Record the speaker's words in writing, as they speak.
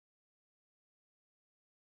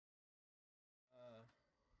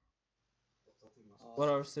What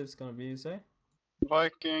are civs gonna be, you say?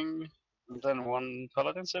 Viking, and then one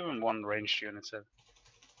Paladin civ and one ranged unit civ.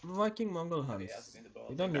 Viking Mongol Huns.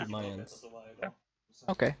 We don't need Mayans. Yeah.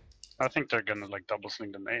 Okay. I think they're gonna like double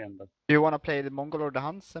swing the Mayan, but Do you want to play the Mongol or the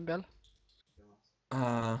Huns, MBL?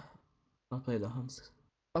 I'll play the Huns.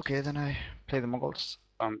 Okay, then I play the Mongols.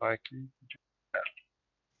 I'm Viking.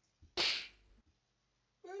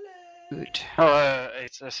 Good. Oh,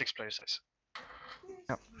 it's a 6 player size.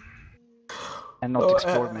 Yep. And not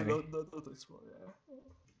explore, maybe. Not explore, yeah.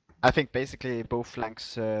 I think basically both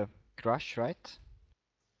flanks crush, right?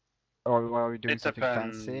 Or are we doing It something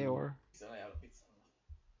depends. fancy, or?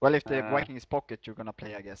 Well, if the Uh, Viking is pocket, you're gonna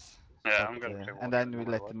play, I guess. Yeah, But, I'm gonna play and water then no we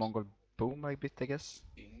matter let what. the Mongol boom a bit, I guess.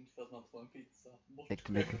 Take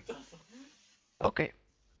the middle. Okay.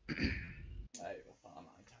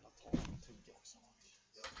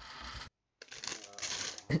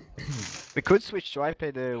 We could switch to I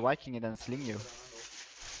play the Viking and then sling you.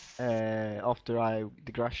 After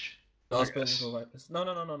the Grush. No, I spin guess. for Vikings.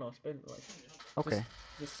 No, spin Viking. Okay.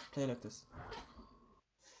 Just play like this.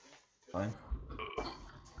 Fine.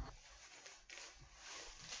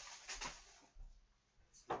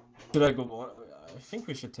 Should I go water? I think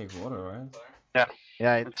we should take water, right? Yeah.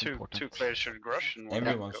 Yeah, And it's two important. players should grush and one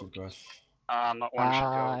Everyone should should go. crush. Not one should go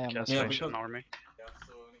I'm not castellation sure. army.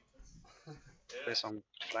 Play some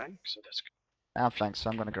flank, so that's good. I'm flanked, so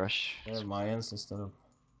I'm gonna Grush. Yeah, Mayans instead of.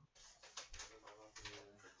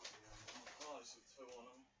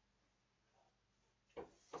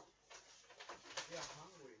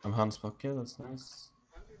 I'm Hans Pocket, that's nice.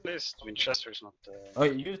 At least Winchester's not. Oh,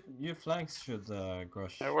 you flanks should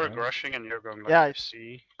grush. Yeah, we're right? grushing and you're going like Yeah,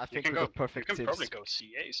 C. I You think can we go. got perfect You can probably civs go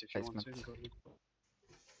CAs if you want placement. to.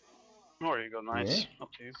 Or you go knights. Yeah?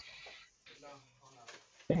 Up to you.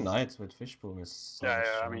 I think knights with fishboom is so Yeah, much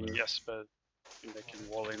I mean stronger. yes, but they can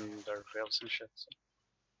wall in their fields and shit. So.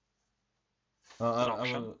 Well, An I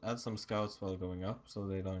option. will add some scouts while going up, so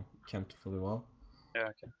they can't fully wall. Yeah,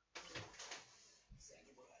 okay.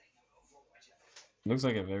 Looks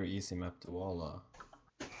like a very easy map to wall.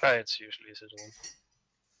 It's usually easy to wall.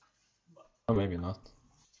 Or maybe not.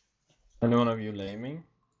 Anyone of you laming?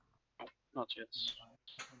 Not yet.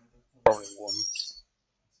 Probably won't.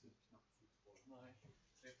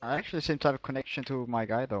 I actually seem to have a connection to my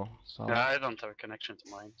guy though, so Yeah, I don't have a connection to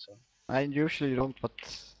mine, so. I usually don't, but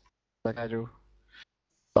like I do.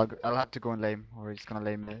 So I'll have to go and lame, or he's gonna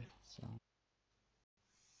lame me. So.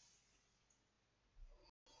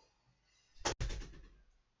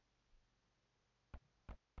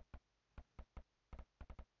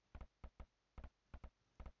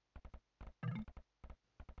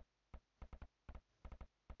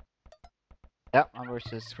 Yeah, I'm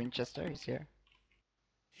versus Winchester. He's here.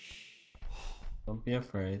 Don't be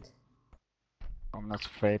afraid. I'm not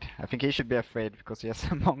afraid. I think he should be afraid because he has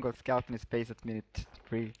a Mongol scout in his base at minute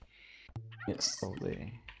 3. Yes.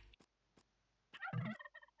 Probably.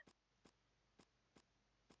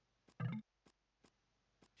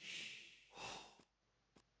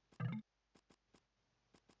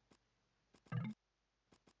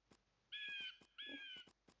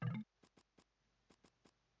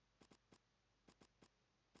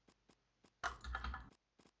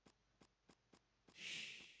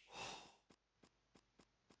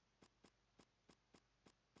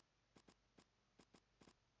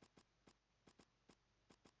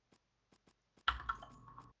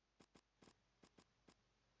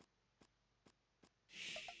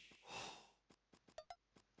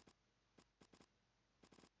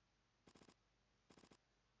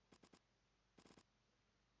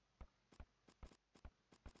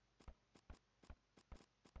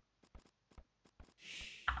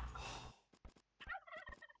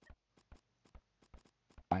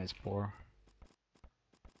 -4.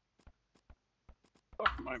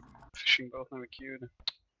 Fuck, my fishing boat never queued.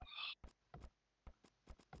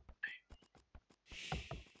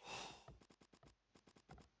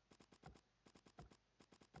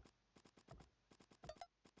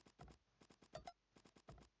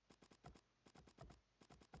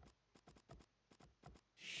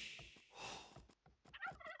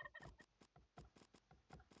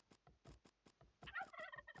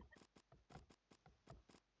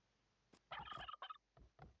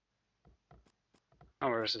 Oh,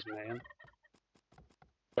 where is this man?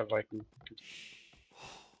 The Viking.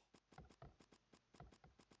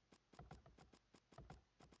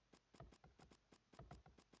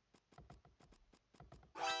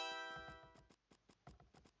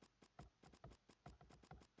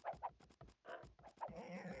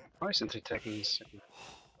 Why isn't he taking this second?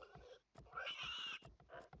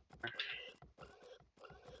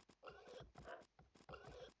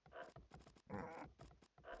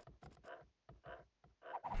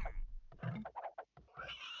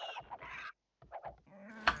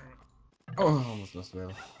 Oh, almost lost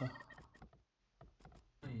whale.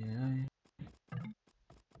 Yeah.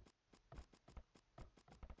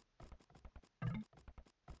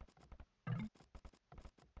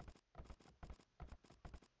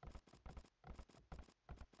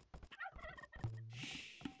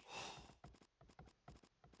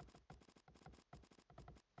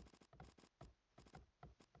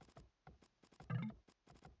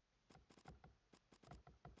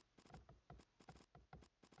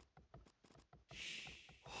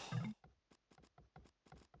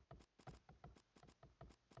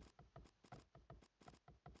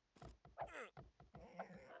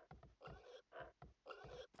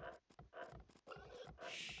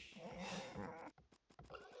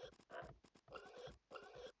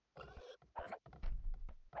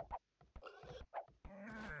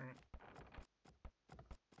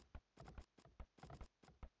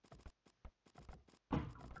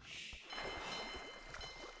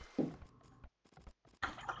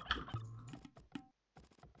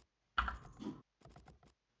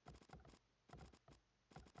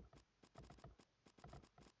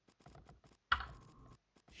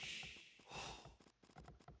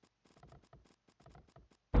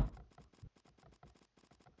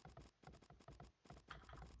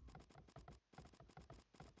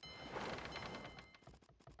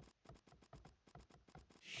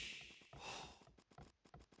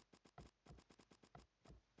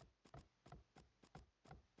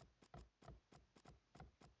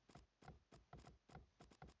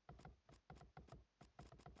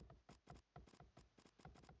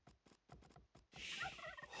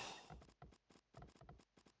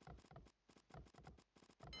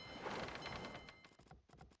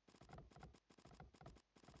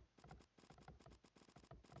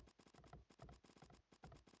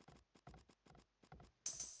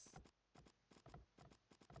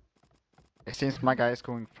 It seems my guy is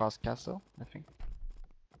going fast castle, I think.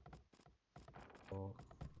 Oh,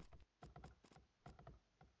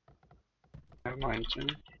 Never mind.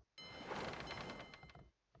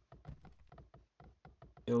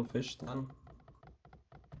 kill fish then.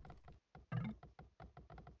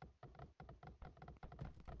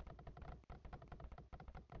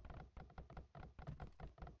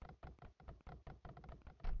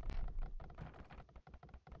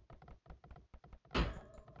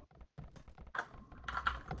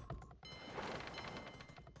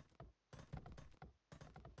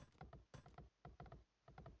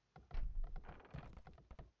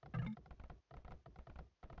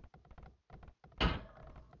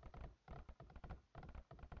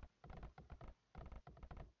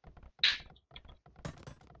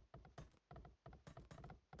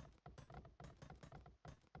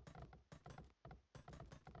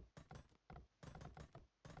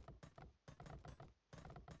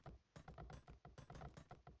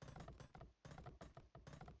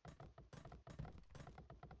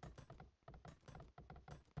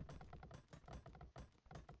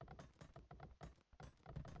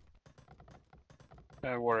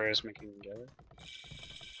 Warrior is making together.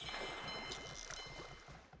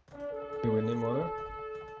 You win him water?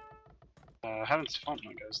 I haven't found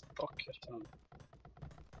my guy's dock yet.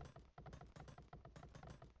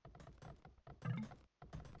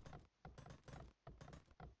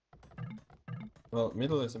 Well,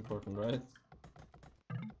 middle is important, right?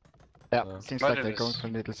 Yeah, seems But like it they're going is- for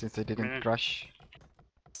middle since they didn't mean- rush.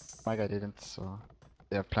 My guy didn't, so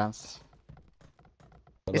they have plans.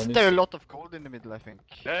 But Isn't then there a it's- lot of gold in the middle, I think?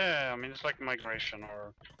 Yeah, I mean it's like migration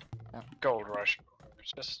or Yeah. gold rush.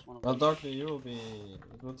 It's just one of Well, those. Darkly, you will be.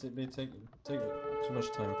 It will be take too much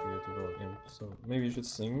time for you to go in. So maybe you should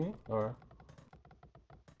sing me, or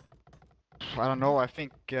I don't know, I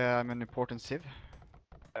think I'm an important civ.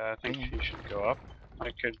 I think Dang. you should go up.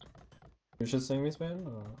 I could you should sing me, Sven,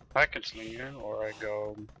 or packet slinger or I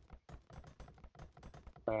go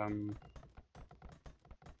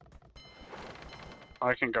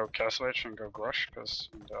I can go castle edge and go grush because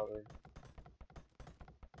the other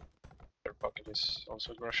bucket is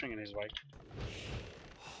also grushing and he's like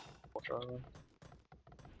water.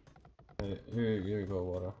 you go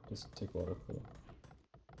water. Just take water for you.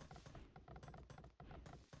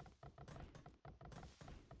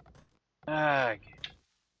 Ah,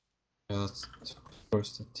 Yeah, that's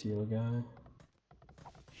first the teal guy.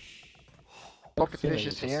 Pocket Feeling fish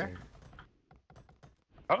is just here. sing.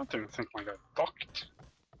 I don't even think my guy docked.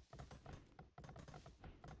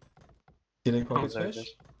 Killing pocket there it fish.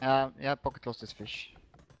 is. Yeah, Pocket lost his fish.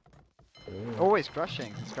 Ooh. Oh, he's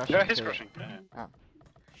crushing. He's crushing. Yeah, he's okay. crushing. Yeah.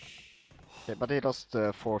 Okay, but he lost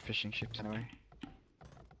 4 fishing ships anyway.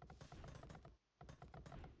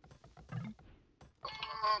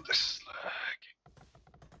 Oh, this lag.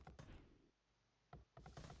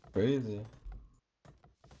 Crazy.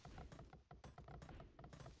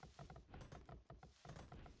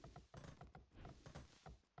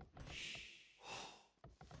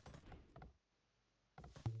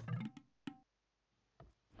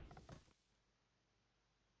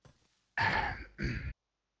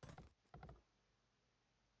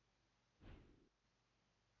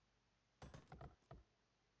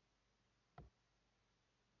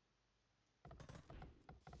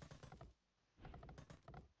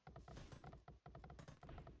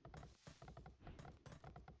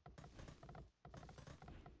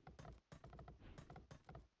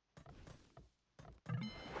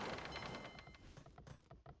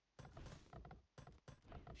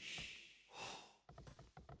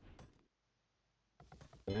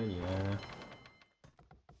 Yeah.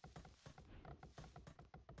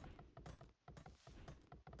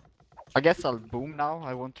 I guess I'll boom now.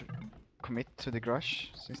 I want to commit to the Grush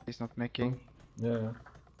since he's not making. Yeah.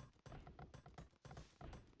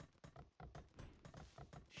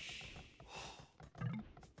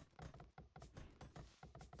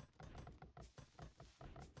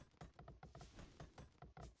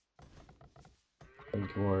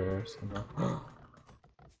 Warriors. No.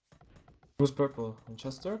 Who's purple?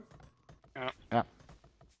 Winchester? Yeah. Yeah.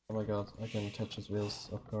 Oh my god, I can catch his wheels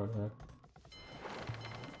off guard here.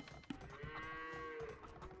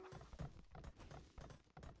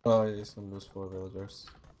 Oh, yeah, he's gonna lose 4 villagers.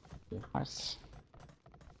 Nice.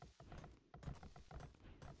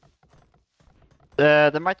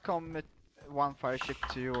 There might come one fire ship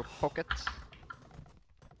to your pocket.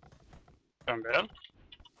 Well.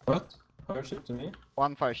 What? Fire ship to me?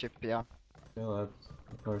 One fire ship, yeah. Yeah, I'll add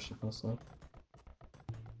a fire ship myself.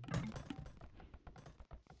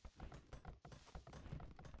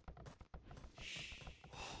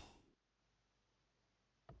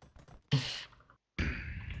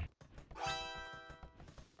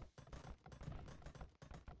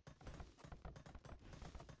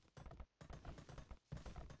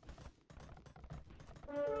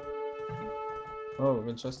 Oh,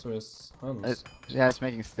 Winchester is Hans. Yeah, it's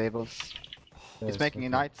making stables. Yeah, It's making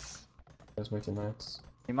knights. He's making knights.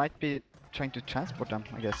 He might be trying to transport them,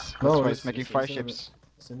 I guess. That's No, why he's making fire ships.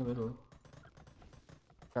 It's in the middle.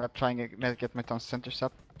 Trying to get my town centers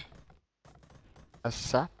up. A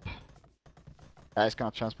sap. Yeah, he's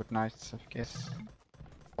gonna transport knights, I guess.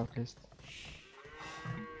 At least.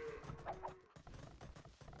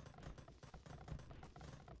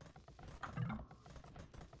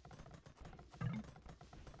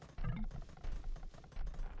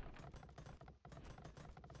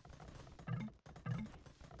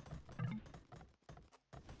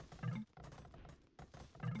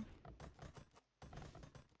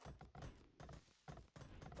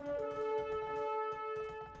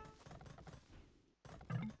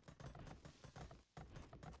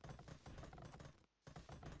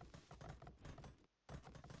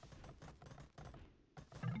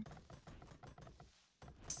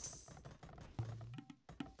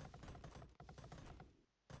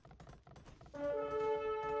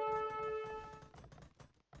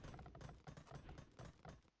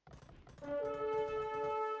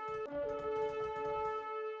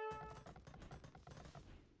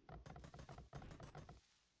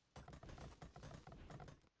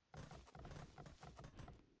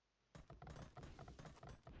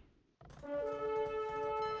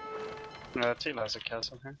 Tila has a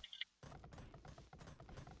castle here.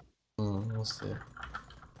 We'll see.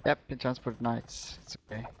 Yep, he transported knights. It's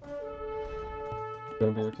okay.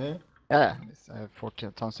 Gonna be okay? Yeah, I have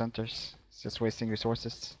 14 town centers. It's just wasting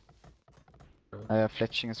resources. I have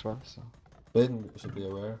fletching as well, so. Baden should be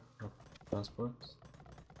aware of transport.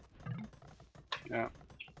 Yeah.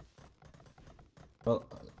 Well,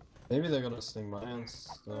 maybe they're gonna sling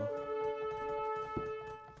mines though.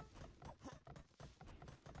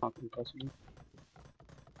 Not impossible.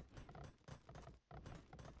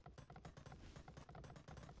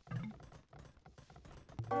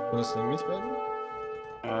 Gonna sling me, Baden?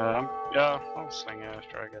 Yeah, I'll swing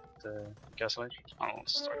after I get gasoline. I'll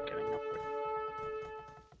start getting up with.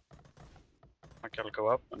 Like I'll go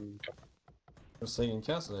up and go. You're slinging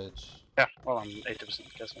Castle Age. Yeah, well I'm 80%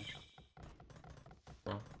 gasoline.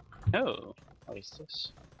 Oh. Oh, what is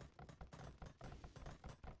this?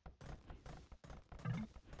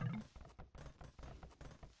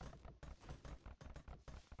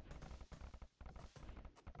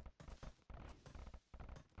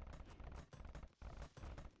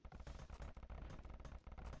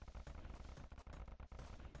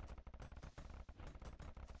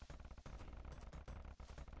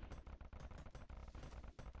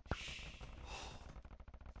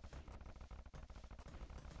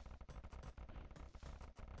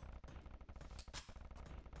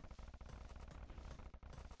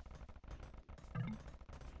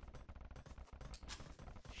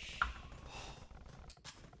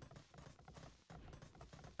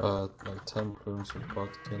 Like 10 rooms with pot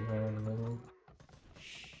in here in the middle.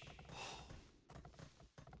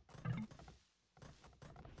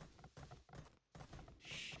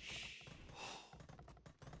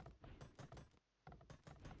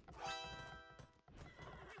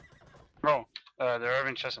 Oh, they're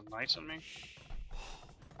having chess and knights on me.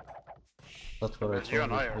 That's what I But told you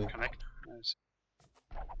and I to are do. connected. Yes.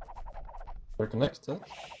 We're connected?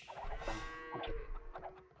 Okay.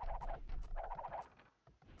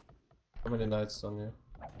 How many knights on you?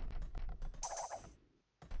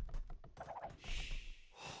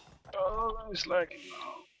 Oh, that is lagging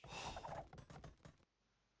now.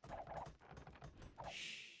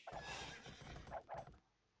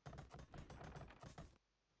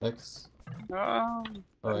 X? Oh,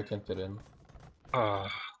 I can't get in.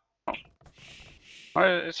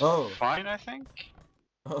 It's Oh. fine, I think.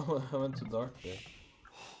 Oh, I went to dark there.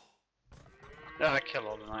 Yeah, I killed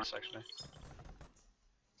all the knights actually.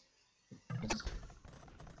 Yes.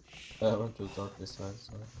 I went to the dark side,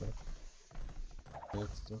 so I could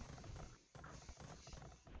get stuff.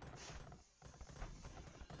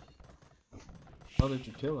 How did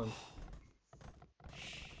you kill him?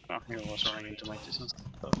 Oh, he was running into my distance.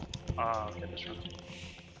 Ah, okay, that's right.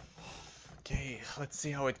 Okay, let's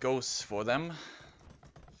see how it goes for them.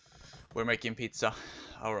 We're making pizza,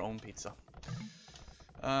 our own pizza.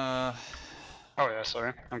 Oh yeah,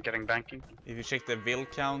 sorry, I'm getting banking. If you check the will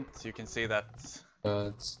count, you can see that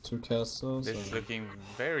It's 2 castles. this is and looking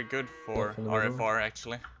very good for Stuff in the middle. RFR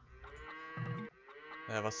actually.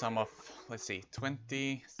 They have a sum of, let's see,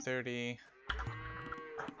 20, 30,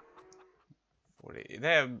 40.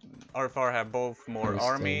 They have, RFR have both more Nice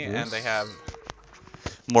army and they have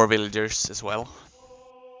dangerous. more villagers as well.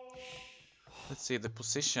 Let's see the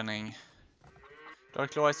positioning.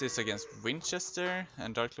 Dark Lewis is against Winchester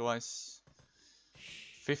and Dark Lewis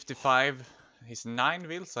 55. He's 9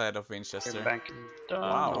 vills ahead of Winchester. Banking.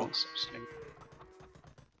 Wow.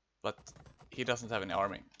 But he doesn't have any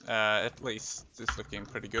army. At least it's looking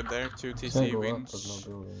pretty good there. 2 Can't TC go Winch. up, but no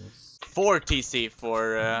buildings. 4 TC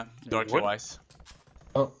for Dark What? Lewis.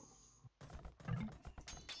 Oh,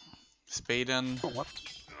 Spaden. Oh, what?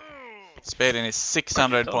 Spaden is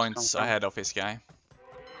 600 Those points come from- ahead of his guy.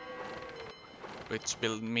 Which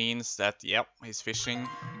means that, yep, he's fishing.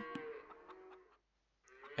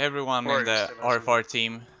 Everyone in Warriors the still has RFR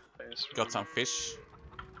team players, got some fish.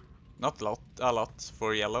 Not a lot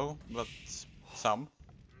for yellow, but some.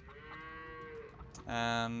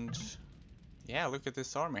 And yeah, look at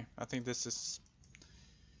this army. I think this is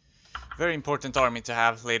very important army to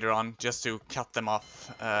have later on, just to cut them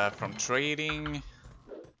off from trading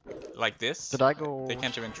like this. Did I go? They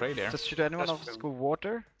can't even trade here. Should anyone That's of us go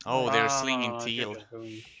water? Oh, they're Ah, slinging no, teal. good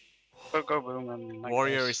boom. Go boom and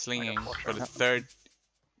Warrior Magnus, is slinging I got for the portrait. third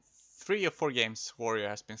 3 or 4 games. Warrior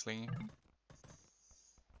has been slinging.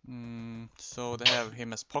 So they have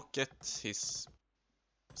him as pocket. He's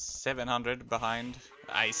 700 behind.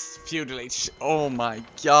 Nice feudal age. Oh my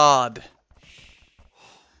god.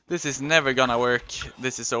 This is never gonna work.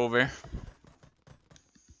 This is over.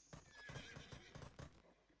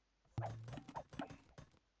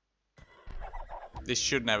 This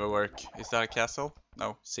should never work. Is that a castle?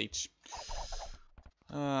 No, siege.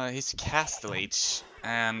 He's castle age,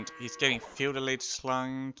 and he's getting feudal age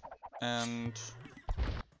slung, and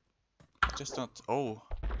just not. Oh,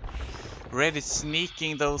 Red is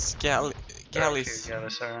sneaking those galleys. Galleys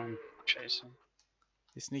are chasing.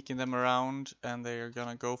 He's sneaking them around, and they are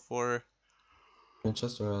gonna go for.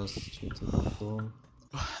 Winchester has cheated. Boom.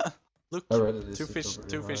 Look, I read it. two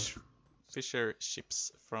fisher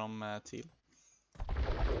ships from Teal.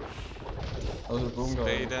 How's the boom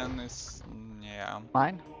going? Spaden is yeah.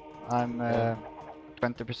 Mine. I'm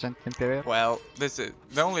 20% Imperial. Well, this is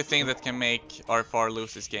the only thing that can make RFR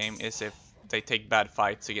lose this game is if they take bad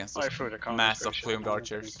fights against I those threw the counter mass of station, plumed I don't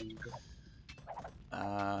archers. think we can go.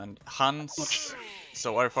 And Hans.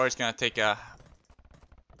 So RFR is gonna take a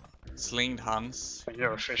slinged Hans. But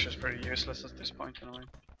your fish is pretty useless at this point anyway.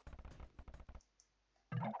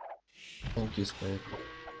 Thank you, Spade.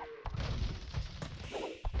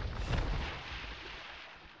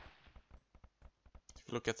 If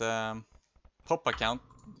you look at the pop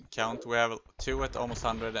count, we have 2 at almost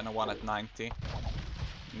 100 and a 1 at 90.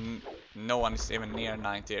 No one is even near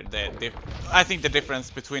 90. I think the difference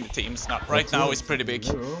between the teams right now is pretty big.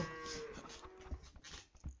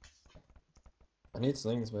 I need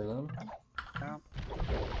slings, man. Yeah.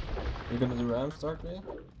 You gonna do Ram start me?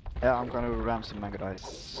 Yeah, I'm gonna ram some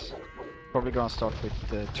Magadice. Probably gonna start with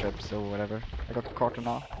Trebs or whatever. I got the Carter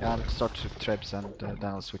now. Yeah, I'll start with Trebs and then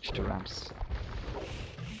I'll switch to Rams.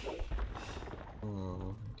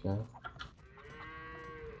 Okay.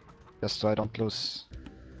 Just so I don't lose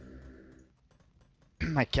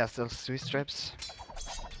my castle's 3 strips.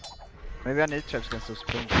 Maybe I need traps against those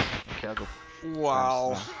plumes. Okay, I'll go.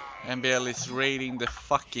 Wow. MBL is raiding the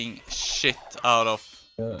fucking shit out of.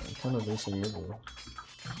 Yeah, I'm kind of losing middle.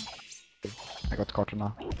 I got Carter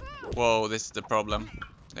now. Whoa, this is the problem.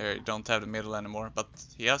 They don't have the middle anymore, but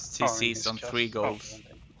he has TCs on 3 goals,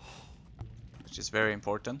 which is very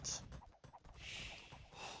important.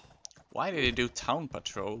 Why did he do town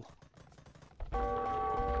patrol?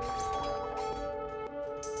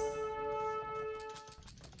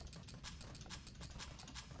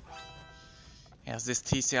 He has this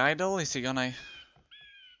TC idle, is he gonna...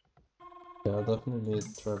 Yeah, I definitely need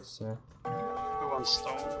traps here. Who wants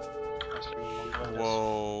stone?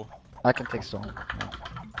 Whoa. I can take stone. Yeah.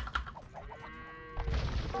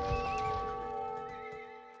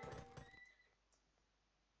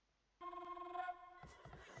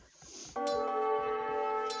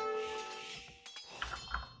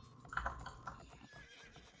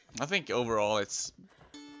 I think overall it's...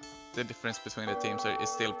 the difference between the teams is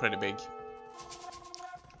still pretty big.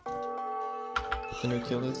 Can you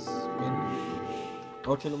kill this win?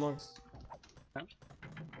 Oh, kill the monks. Yeah.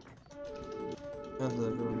 And the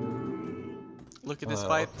Look at this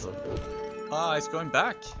fight. Ah, it's going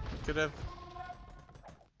back. You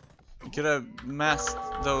could have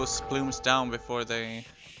masked those plumes down before they...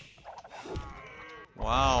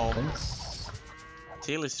 Wow. Thanks.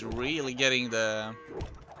 Teal is really getting the...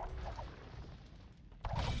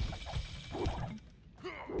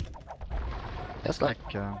 Just like,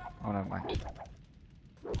 oh never mind.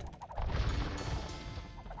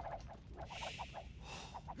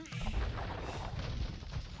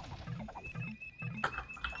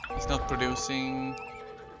 He's not producing.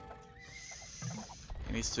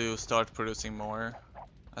 He needs to start producing more.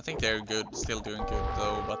 I think they're good, still doing good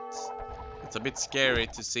though, but it's a bit scary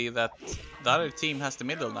to see that the other team has the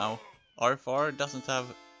middle now. RFR doesn't have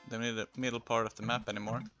the middle part of the map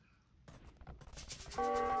anymore.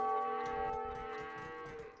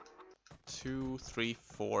 2, 3,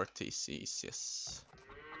 4 TCs, yes.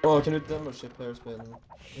 Oh, can you demo ship player spin?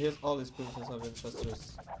 He has all his plumes and have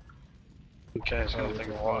Winchesters. Okay, it's gonna take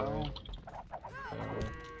a while.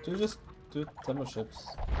 Do just do demo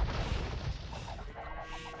ships.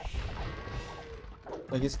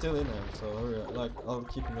 Like he's still in there, so hurry up. Like I'll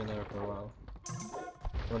keep him in there for a while.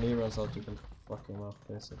 When he runs out, you can fuck him up,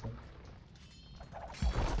 basically.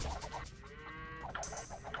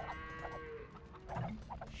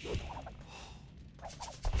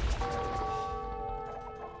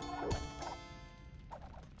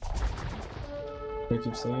 You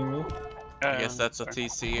keep singing me? I guess that's a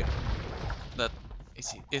TC. That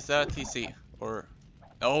is that a TC or?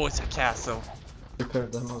 Oh, it's a castle. Prepare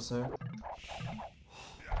demos here.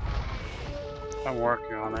 I'm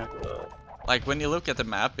working on it. Like when you look at the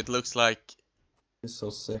map, it looks like He's so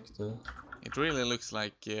sick, dude. it really looks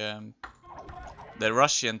like the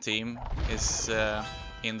Russian team is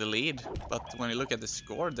in the lead, but when you look at the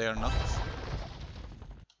score, they are not.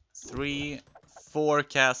 3, 4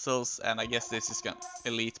 castles, and I guess this is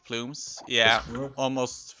elite plumes. Yeah,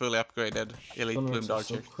 almost fully upgraded elite plumed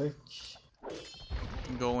archer. So quick.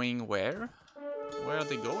 Going where? Where are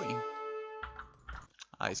they going?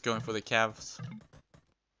 Ah, he's going for the calves.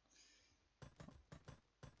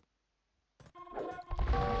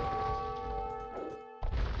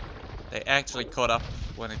 They actually caught up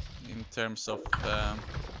when in terms of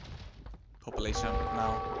population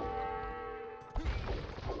now.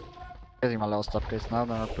 Getting my last upgrades now,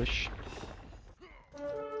 then I'll push.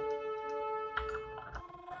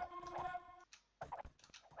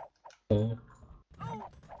 Okay.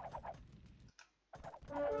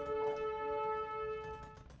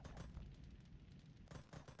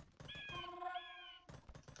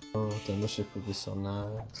 Oh, demo ship would be so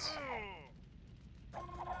nice.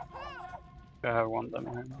 I have one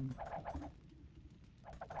demo here.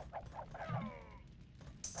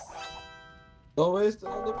 Don't waste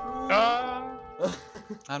another plume! Ah!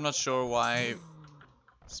 I'm not sure why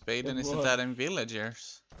Spaden isn't What? that in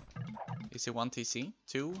villagers. Is it 1 TC?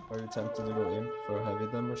 2? Are you tempted to go in for a heavy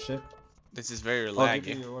demo ship? This is very Oh, give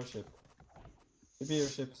me laggy. your warship. Give me your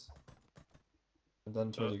ships. And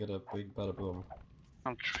then try to get a big bada boom.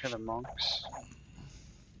 I'm trying the monks.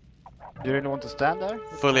 Do you really want to stand there?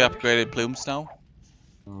 Fully upgraded plumes now.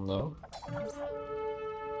 No.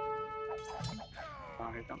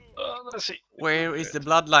 Oh, he don't. Let's see. Where is the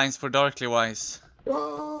bloodlines for Darkly Wise?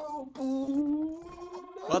 Oh, boom!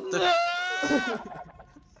 What the?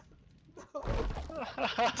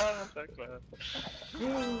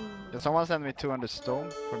 Can someone send me 200 stone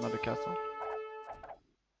for another castle?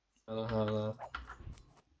 I don't have that.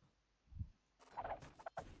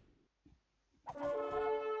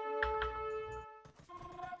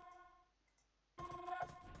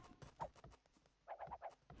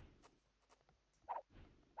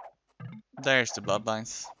 There's the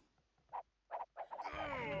bloodlines.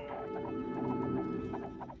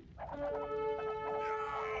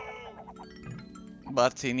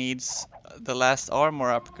 But he needs the last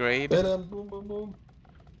armor upgrade. Hit him! Boom, boom, boom!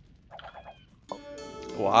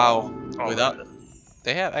 Wow. Oh, Without really?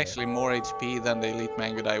 they have actually more HP than the elite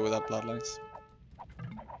Mangudai without bloodlines.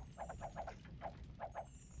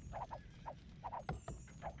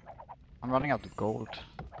 I'm running out of gold.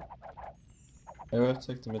 I will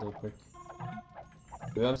take the middle quick.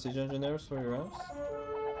 Do you have siege engineers for your rounds?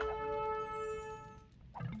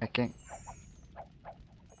 Making.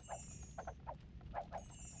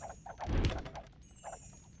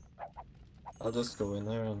 I'll just go in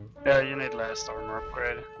there and... Yeah, you need last armor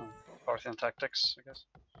upgrade. Parthian tactics, I guess.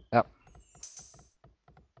 Yep.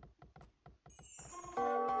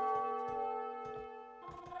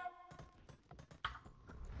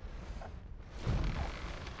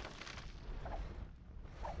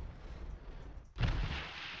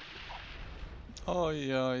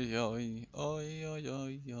 Oi, oi, oi, oi, oi,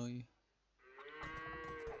 oi, oi.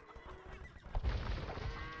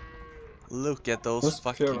 Look at those Just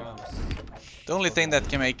pure fucking... rounds. The only thing that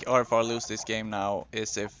can make RFR lose this game now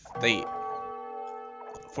is if they,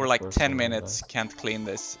 for like 10 minutes, can't clean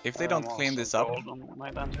this. If they don't clean this up, Gold on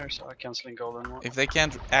my land here, so I canceling gold anymore. if they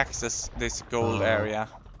can't access this gold area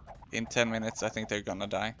in 10 minutes, I think they're gonna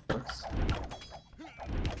die.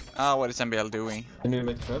 Ah, what is MBL doing? Can you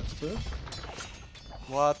make traps too?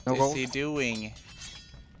 What No is gold. he doing?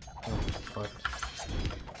 Oh, fuck.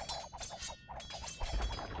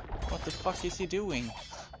 What the fuck is he doing?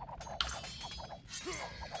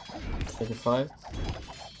 Take a fight.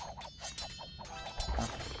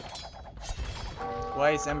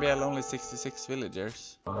 Why is MBL only 66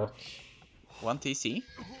 villagers? Fuck. 1 TC?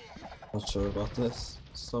 Not sure about this.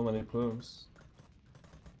 So many plumes.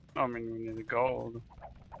 I mean, we need the gold.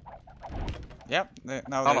 Yep, now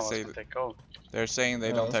None they of us say can take gold. they're saying they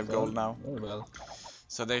Yeah, don't let's have go. gold now. Very well.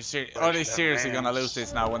 So they're But are they they have seriously gonna names. lose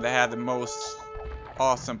this now when they had the most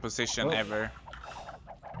awesome position Oh. ever?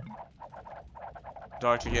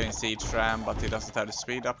 Darkly getting siege ram, but he doesn't have the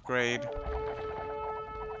speed upgrade.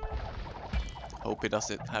 Hope he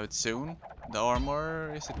doesn't have it soon. The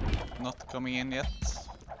armor, is it not coming in yet?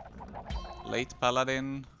 Late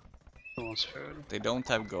paladin. Who wants food? They don't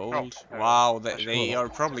have gold. Oh, Wow, I they should- are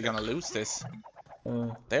probably gonna lose this. Uh,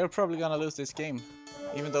 They are probably gonna lose this game.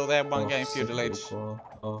 Even though they have one guy in feudal age.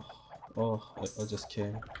 I just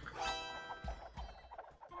came.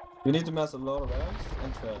 We need to mass a lot of rounds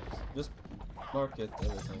and traps. Just market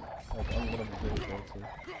everything. Like, I'm gonna be doing that too.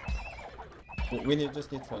 We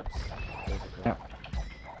just need traps, basically. Yeah.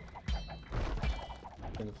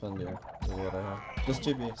 Can defend here with what I have. Just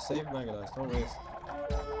GB, save Magadites, don't waste.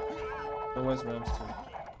 Don't waste rams too.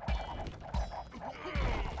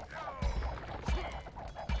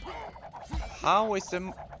 How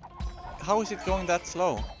is it going that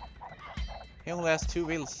slow? He only has 2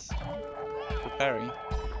 wheels preparing.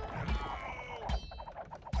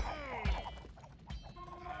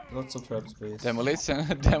 Lots of traps, please.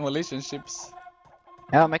 Demolition ships.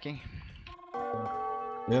 Yeah, I'm making.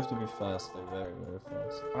 You have to be fast, like very, very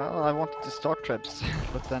fast. Well, I wanted to start trips,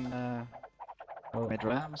 but then Oh, made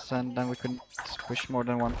rams, and then we couldn't push more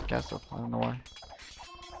than one castle. I don't know why.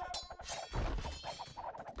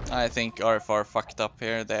 I think RFR fucked up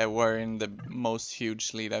here. They were in the most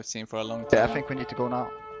huge lead I've seen for a long Yeah, I time. think we need to go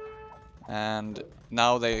now. And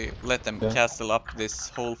now they let them Yeah. castle up this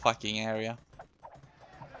whole fucking area.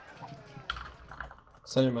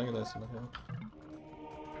 send your Magadites in the hill.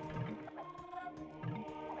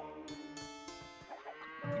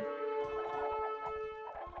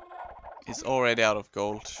 He's already out of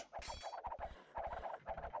gold.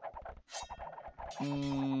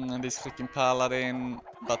 And he's freaking paladin.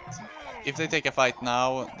 But if they take a fight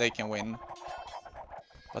now, they can win.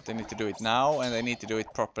 But they need to do it now, and they need to do it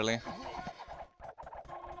properly.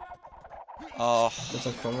 Oh, Just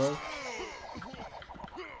a cover.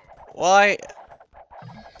 why?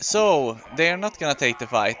 So, they're not gonna take the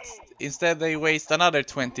fight. Instead, they waste another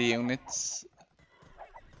 20 units.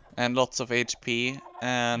 And lots of HP.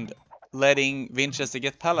 And letting Winchester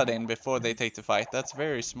get paladin before they take the fight. That's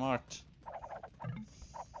very smart.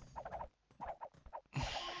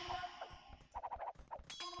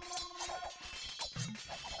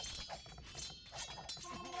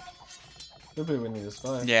 You'll be winning this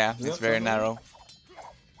fight. Yeah, Do you it's have very something? narrow.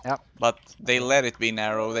 Yep. But they let it be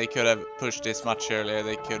narrow. They could have pushed this much earlier.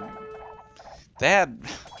 They had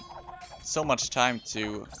so much time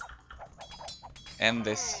to end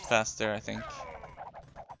this faster, I think.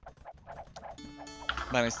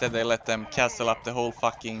 But instead they let them castle up the whole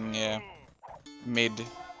fucking mid.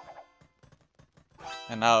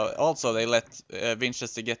 And now also they let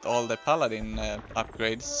Winchester get all the paladin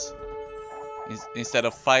upgrades instead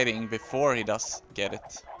of fighting before he does get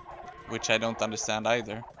it, which I don't understand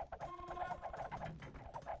either.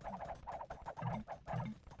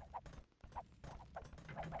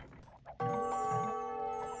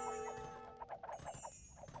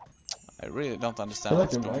 I really don't I understand feel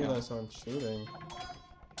like what's your going on. guys aren't shooting.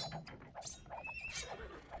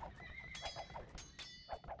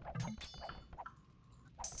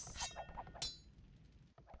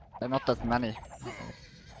 There are not that many.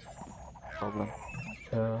 Problem.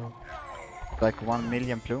 Like 1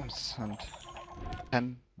 million plumes and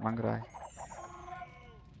 10 Mangrai.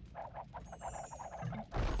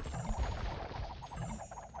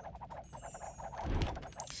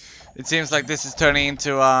 It seems like this is turning into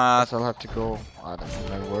Guess I'll have to go. I don't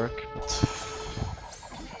know, my work. But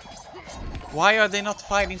Why are they not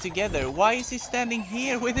fighting together? Why is he standing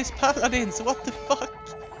here with his paladins? What the fuck?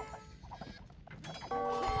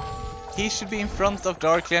 He should be in front of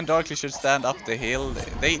Darkly and Darkly should stand up the hill.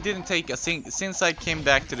 They didn't take a since I came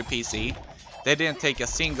back to the PC, they didn't take a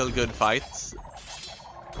single good fight.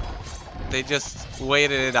 They just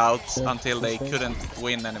waited it out until they couldn't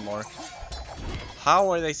win anymore.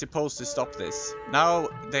 How are they supposed to stop this? Now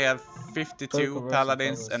they have 52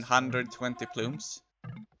 paladins and 120 plumes.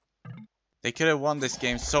 They could have won this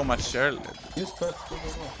game so much earlier. Use traps, go.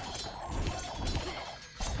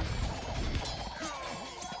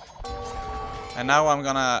 And now I'm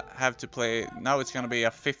gonna have to play. Now it's gonna be a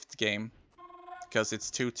 5th game because it's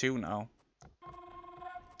 2-2 now.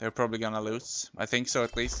 They're probably gonna lose. I think so,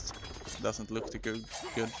 at least. Doesn't look too good.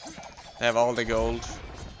 They have all the gold.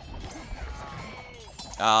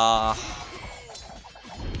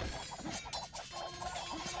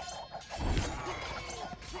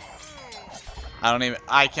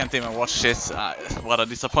 I can't even watch this. What a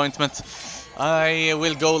disappointment. I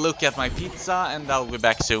will go look at my pizza and I'll be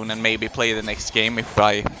back soon and maybe play the next game if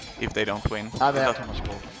they don't win. they have too much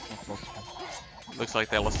gold. Not possible. Looks like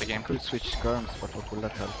they lost the game. Could switch skirms, but what will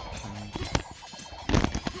that help?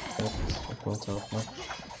 It won't help much.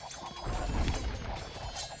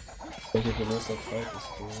 I think if you lose that fight, it's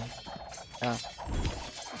cool. Yeah.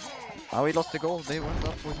 Now we lost the gold. They went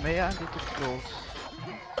up with Maya and they took the gold.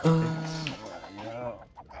 Yeah.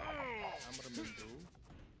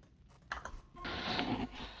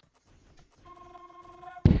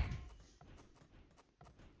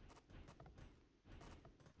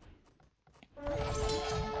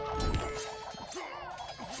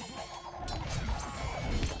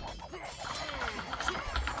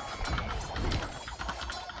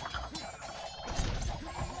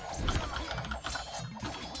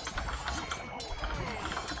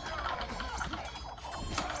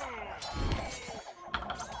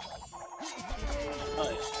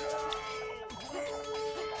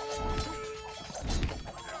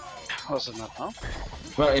 Was it not now?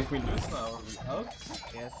 Well, if we lose now, are we out?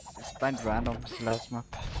 Yes, it's blind random. It's the last map.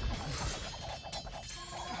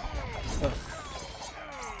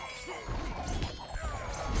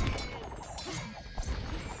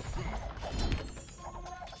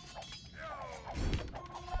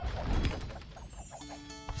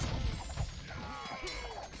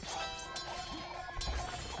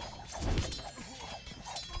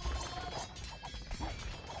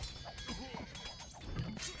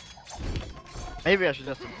 Maybe I should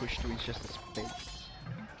just push to Winchester space.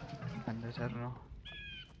 And I don't know.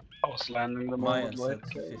 I was landing the Maya moment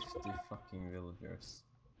said like 50 fucking villagers.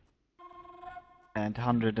 And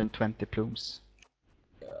 120 plumes.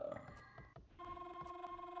 Yeah.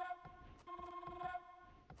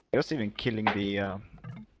 I was even killing the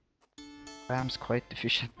rams quite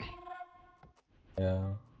efficiently.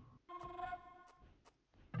 Yeah.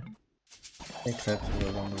 I think traps would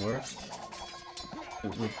have done the work.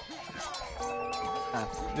 It would.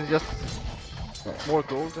 It's just more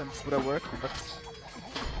gold and would have worked, but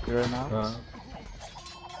we're now.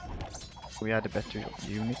 We had a better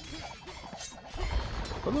unit.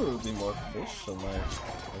 Probably would be more fish on my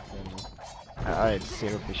fucking. I had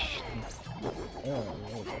 0 fish. Yeah, I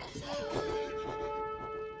know about fish.